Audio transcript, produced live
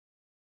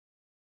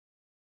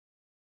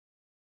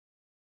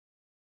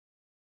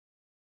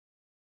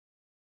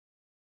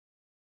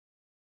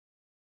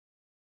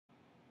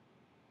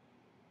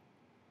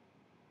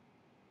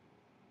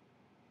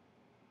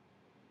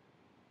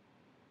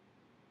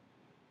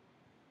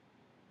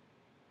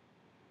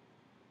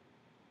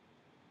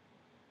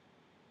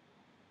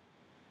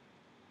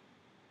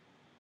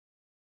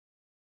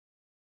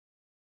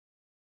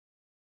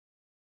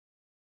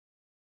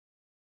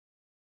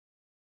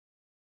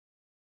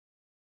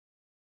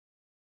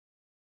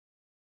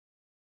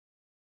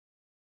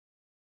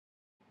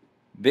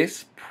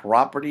This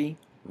property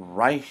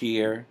right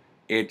here,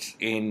 it's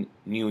in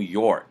New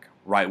York,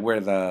 right where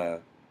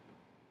the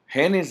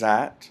hen is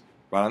at,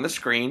 right on the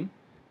screen.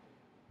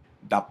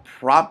 The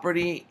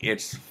property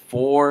is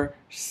for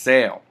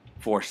sale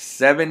for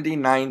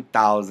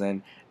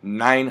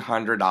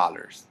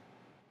 $79,900.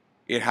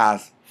 It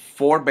has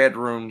 4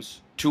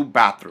 bedrooms, 2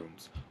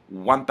 bathrooms,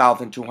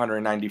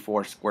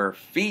 1,294 square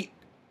feet.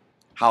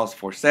 House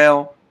for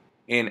sale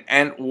in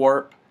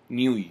Antwerp,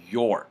 New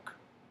York.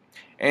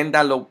 And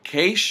the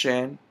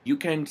location you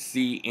can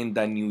see in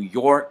the New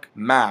York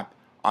map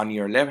on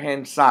your left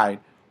hand side,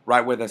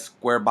 right where the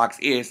square box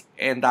is,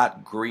 and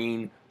that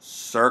green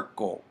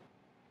circle.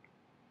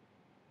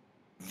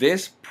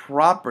 This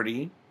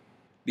property,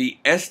 the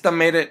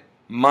estimated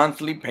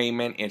monthly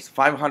payment is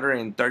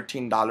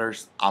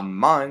 $513 a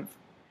month.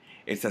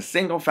 It's a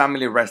single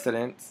family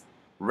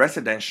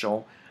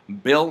residential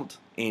built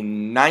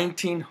in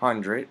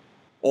 1900,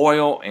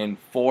 oil and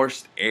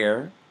forced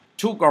air,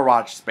 2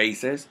 garage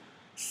spaces,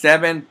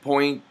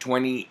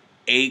 7.20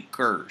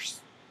 acres.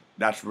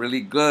 That's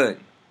really good.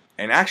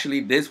 And actually,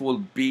 this will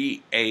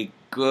be a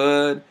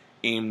good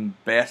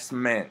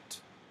investment.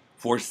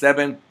 For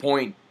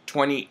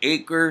 7.20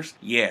 acres,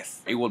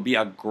 yes, it will be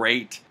a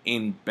great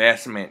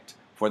investment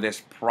for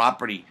this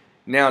property.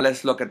 Now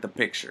let's look at the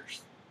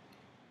pictures.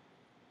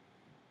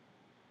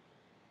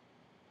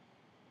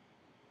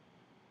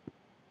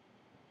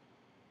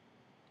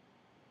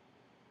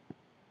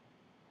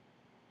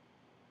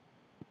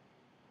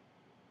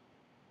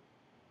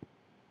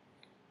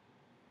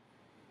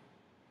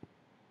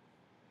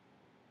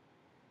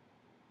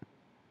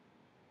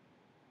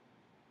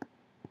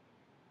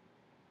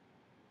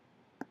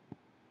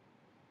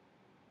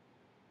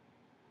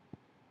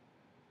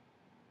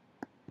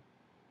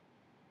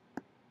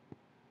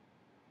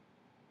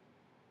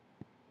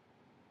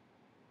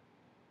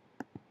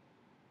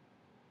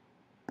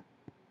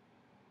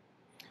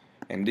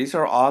 And these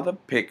are all the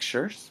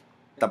pictures.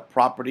 The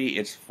property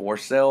is for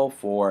sale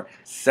for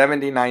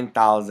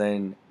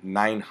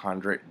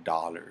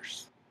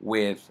 $79,900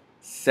 with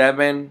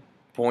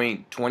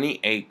 7.20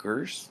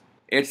 acres.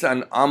 It's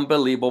an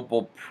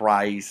unbelievable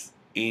price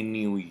in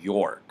New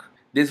York.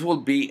 This will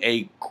be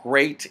a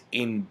great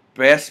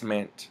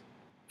investment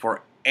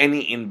for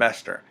any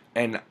investor.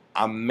 An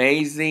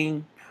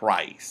amazing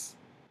price.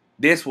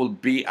 This will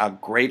be a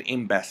great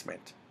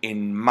investment,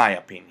 in my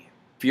opinion.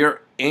 If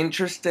you're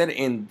interested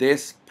in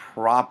this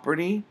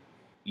property,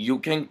 you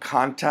can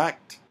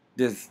contact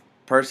this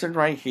person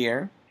right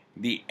here,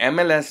 the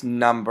MLS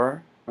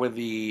number with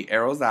the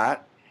arrows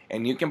at,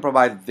 and you can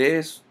provide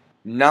this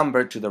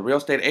number to the real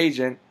estate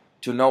agent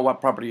to know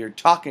what property you're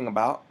talking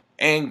about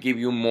and give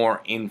you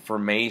more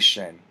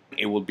information.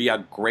 It will be a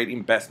great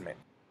investment.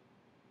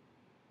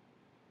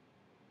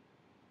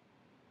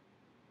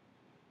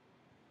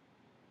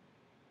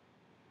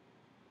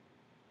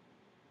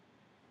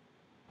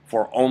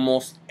 For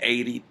almost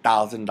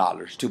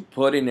 $80,000 to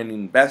put in an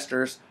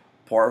investor's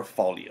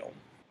portfolio.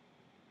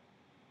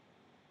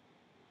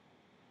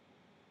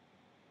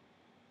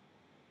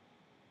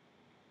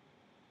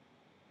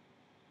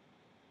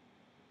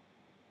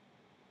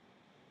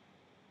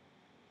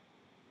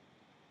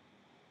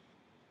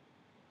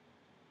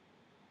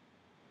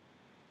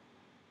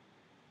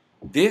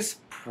 This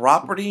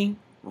property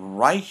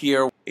right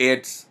here,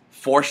 it's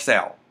for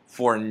sale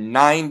for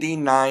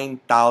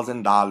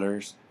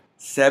 $99,000,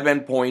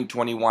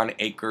 7.21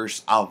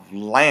 acres of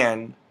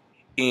land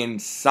in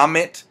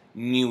Summit,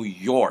 New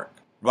York.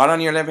 Right on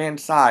your left hand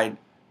side,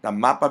 the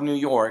map of New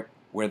York,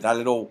 where that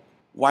little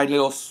white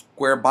little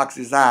square box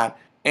is at,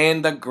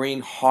 and the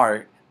green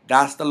heart,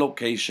 that's the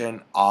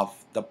location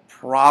of the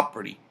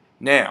property.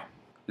 Now,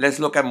 let's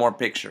look at more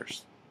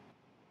pictures.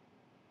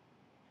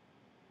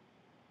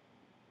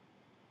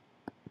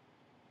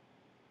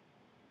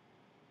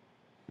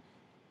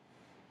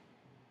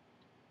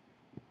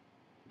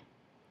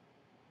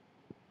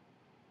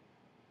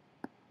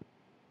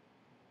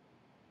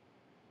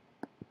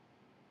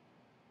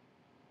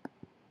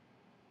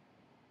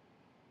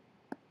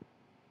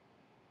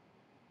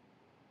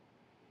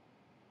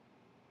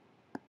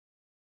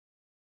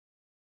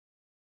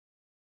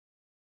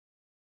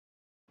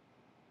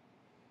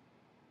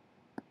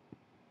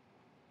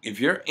 If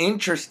you're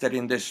interested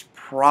in this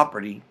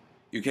property,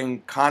 you can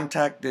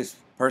contact this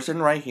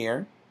person right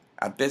here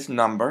at this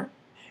number.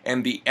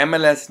 And the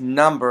MLS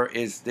number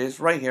is this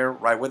right here,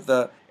 right with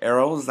the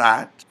arrows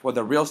at, for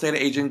the real estate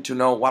agent to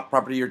know what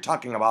property you're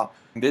talking about.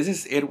 This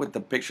is it with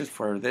the pictures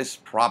for this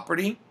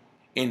property.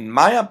 In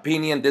my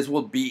opinion, this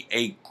will be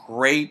a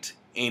great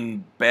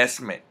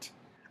investment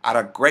at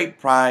a great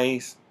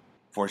price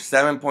for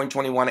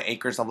 7.21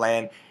 acres of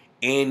land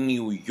in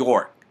New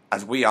York.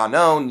 As we all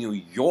know, New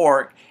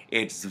York,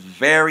 it's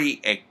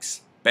very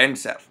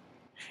expensive.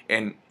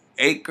 And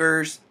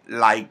acres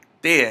like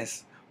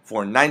this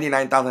for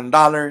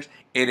 $99,000,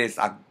 it is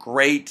a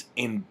great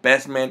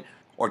investment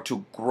or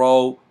to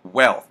grow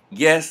wealth.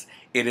 Yes,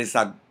 it is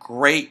a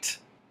great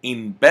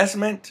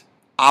investment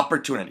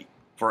opportunity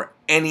for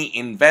any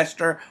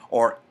investor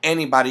or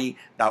anybody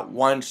that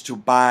wants to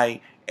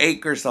buy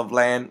acres of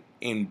land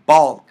in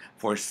bulk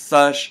for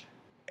such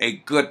a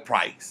good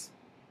price.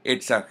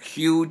 It's a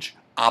huge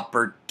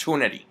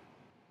opportunity.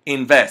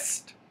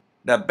 Invest.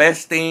 The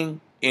best thing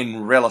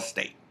in real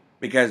estate,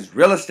 because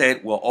real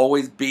estate will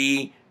always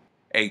be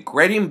a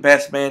great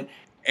investment.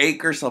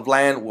 Acres of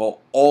land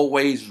will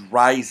always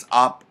rise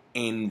up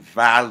in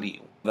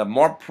value. The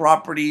more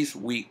properties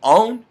we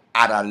own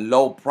at a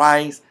low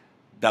price,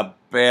 the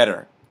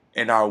better,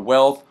 and our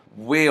wealth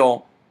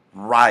will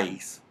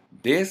rise.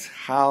 This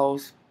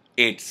house,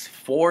 it's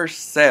for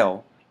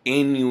sale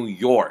in New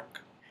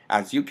York.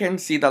 As you can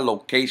see, the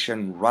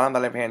location right on the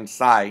left hand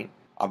side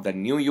of the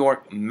New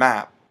York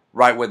map,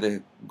 right where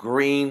the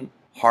green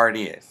heart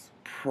is.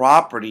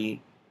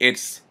 Property,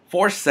 it's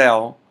for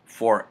sale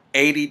for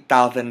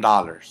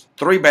 $80,000.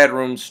 3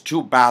 bedrooms,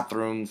 2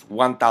 bathrooms,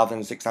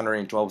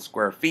 1,612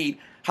 square feet.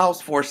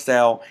 House for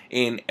sale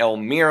in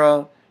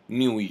Elmira,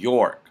 New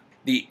York.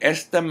 The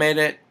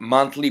estimated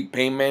monthly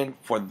payment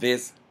for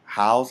this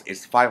house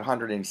is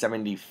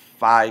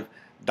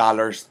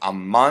 $575 a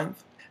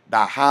month.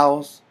 The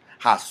house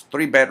has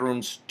 3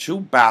 bedrooms, 2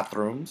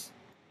 bathrooms.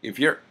 If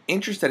you're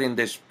interested in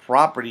this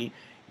property,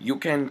 you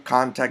can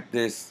contact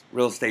this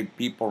real estate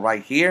people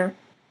right here.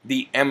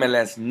 The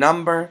MLS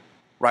number,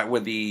 right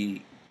where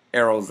the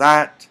arrow's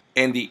at.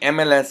 And the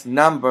MLS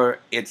number,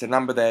 it's a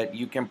number that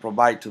you can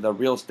provide to the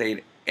real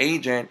estate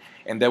agent,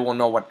 and they will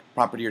know what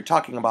property you're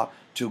talking about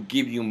to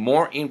give you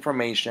more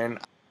information.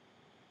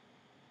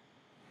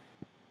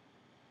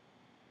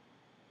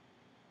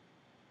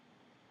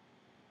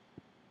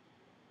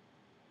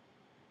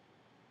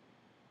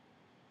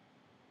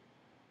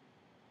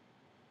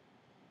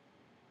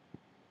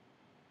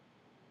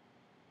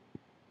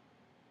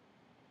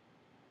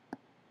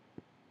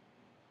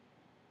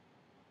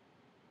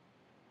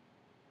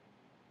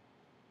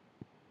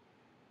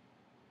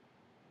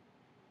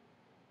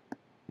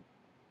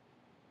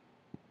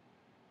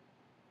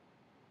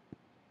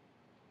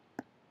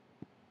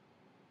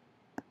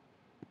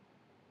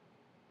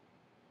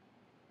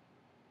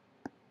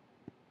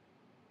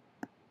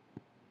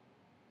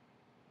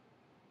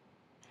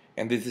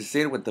 And this is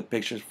it with the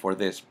pictures for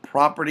this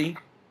property.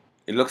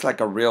 It looks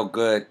like a real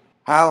good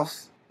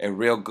house, a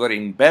real good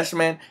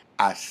investment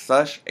at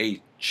such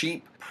a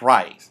cheap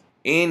price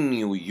in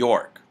New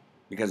York.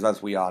 Because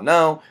as we all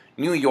know,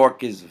 New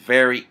York is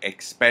very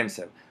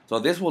expensive. So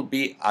this will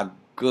be a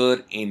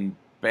good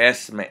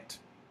investment.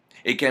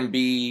 It can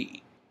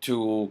be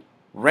to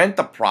rent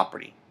a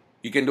property.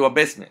 You can do a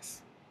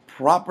business.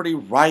 Property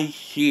right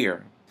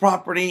here.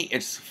 Property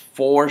is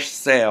for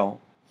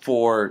sale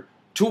for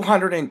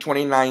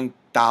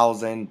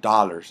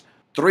 $229,000.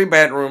 3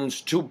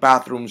 bedrooms, 2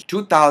 bathrooms,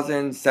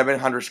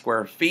 2,700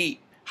 square feet.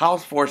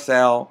 House for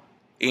sale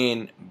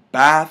in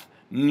Bath,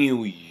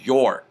 New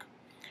York.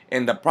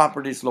 And the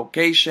property's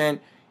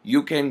location,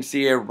 you can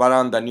see it right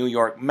on the New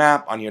York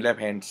map on your left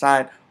hand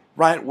side,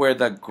 right where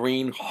the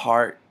green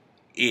heart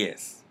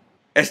is.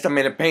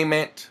 Estimated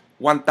payment,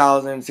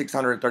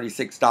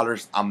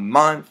 $1,636 a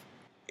month.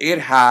 It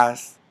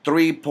has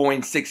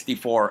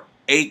 3.64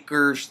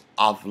 acres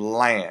of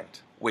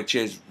land, which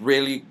is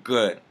really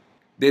good.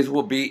 This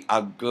will be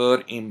a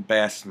good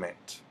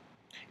investment,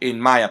 in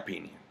my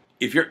opinion.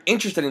 If you're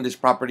interested in this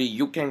property,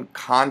 you can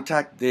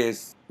contact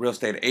this real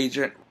estate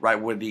agent right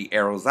where the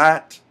arrow's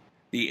at.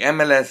 The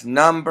MLS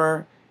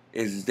number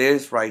is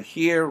this right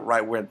here,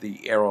 right where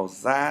the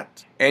arrow's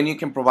at. And you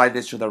can provide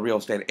this to the real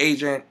estate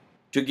agent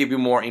to give you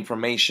more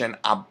information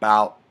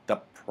about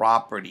the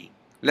property.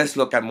 Let's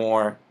look at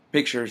more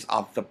pictures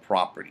of the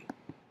property.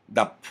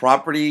 The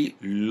property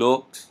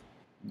looks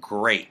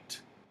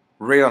great.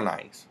 Real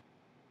nice.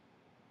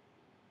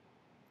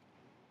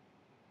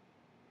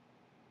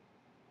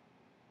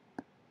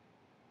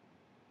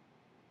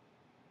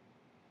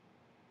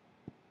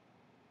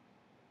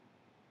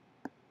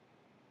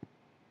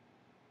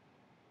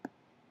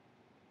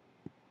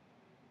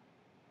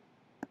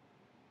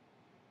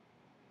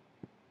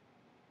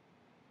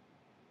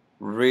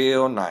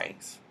 Real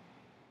nice.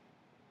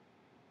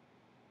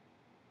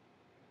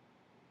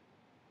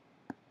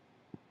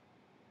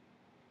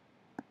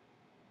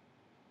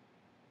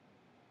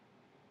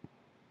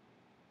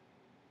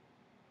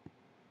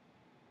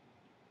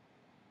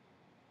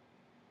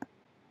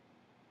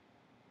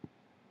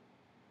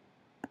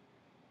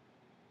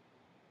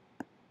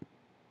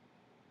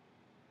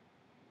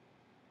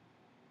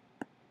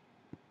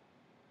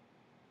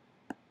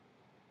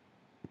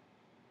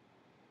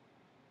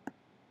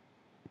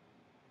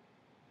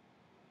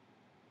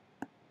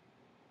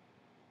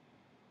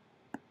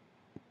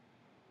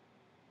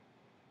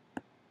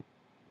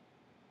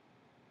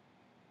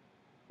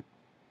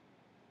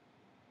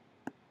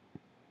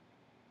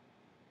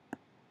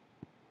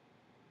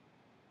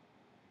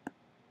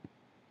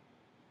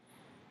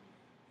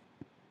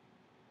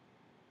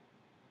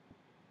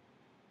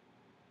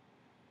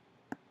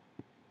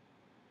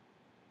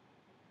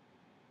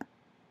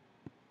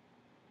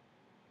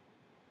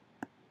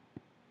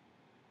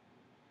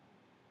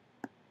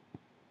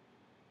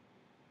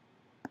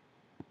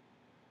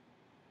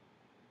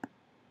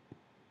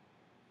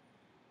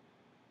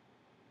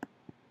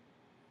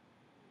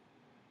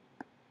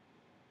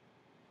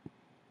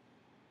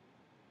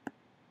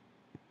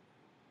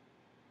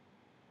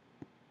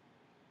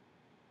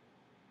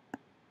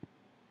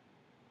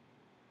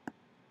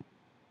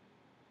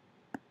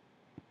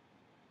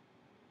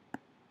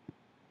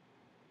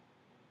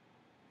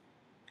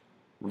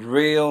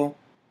 real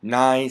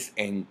nice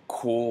and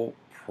cool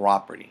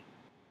property.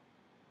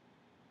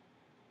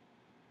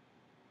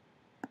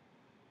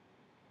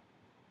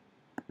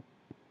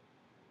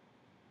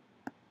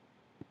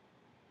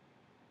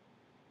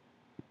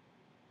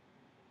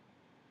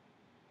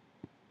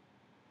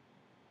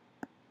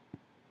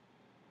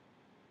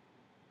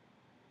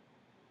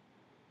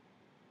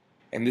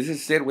 And this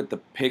is it with the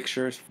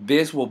pictures.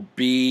 This will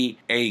be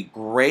a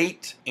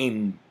great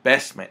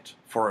investment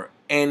for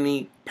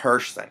any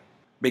person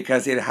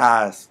because it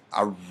has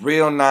a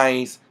real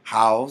nice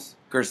house,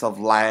 acres of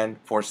land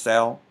for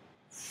sale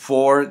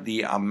for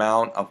the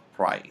amount of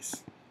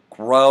price.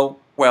 Grow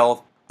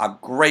wealth, a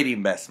great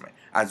investment.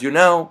 As you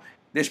know,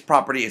 this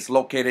property is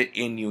located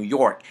in New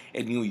York.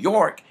 In New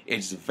York,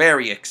 it's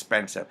very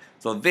expensive.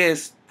 So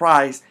this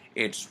price,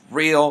 it's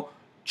real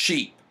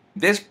cheap.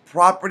 This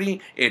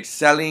property is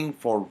selling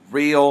for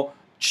real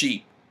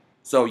cheap.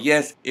 So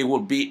yes, it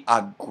will be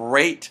a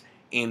great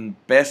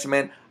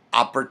investment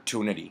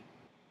opportunity.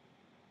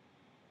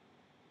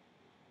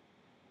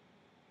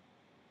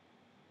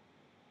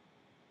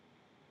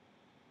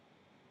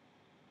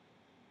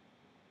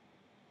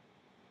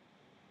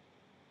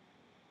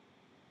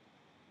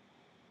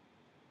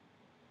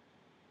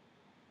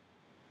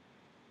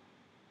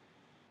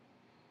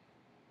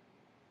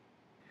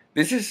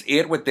 This is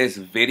it with this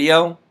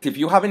video. If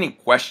you have any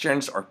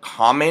questions or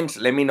comments,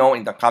 let me know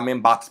in the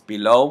comment box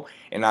below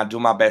and I'll do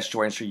my best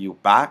to answer you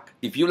back.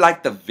 If you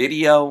liked the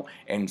video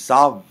and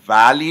saw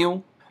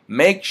value,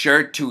 make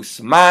sure to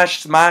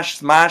smash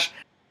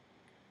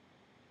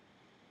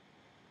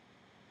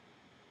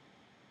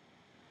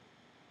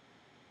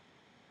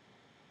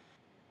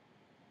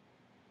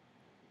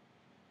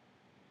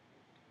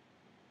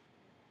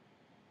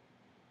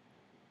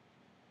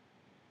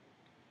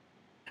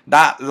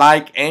that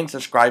like and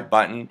subscribe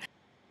button.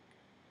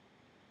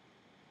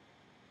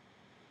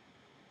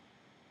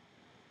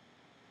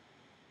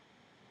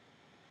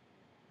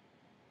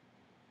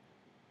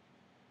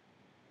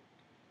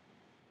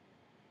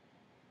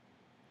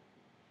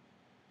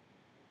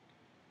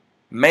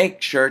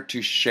 Make sure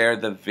to share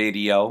the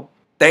video.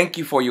 Thank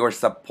you for your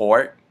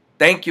support.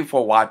 Thank you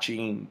for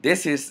watching.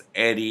 This is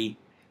Eddie.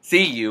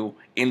 See you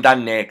in the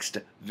next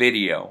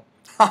video.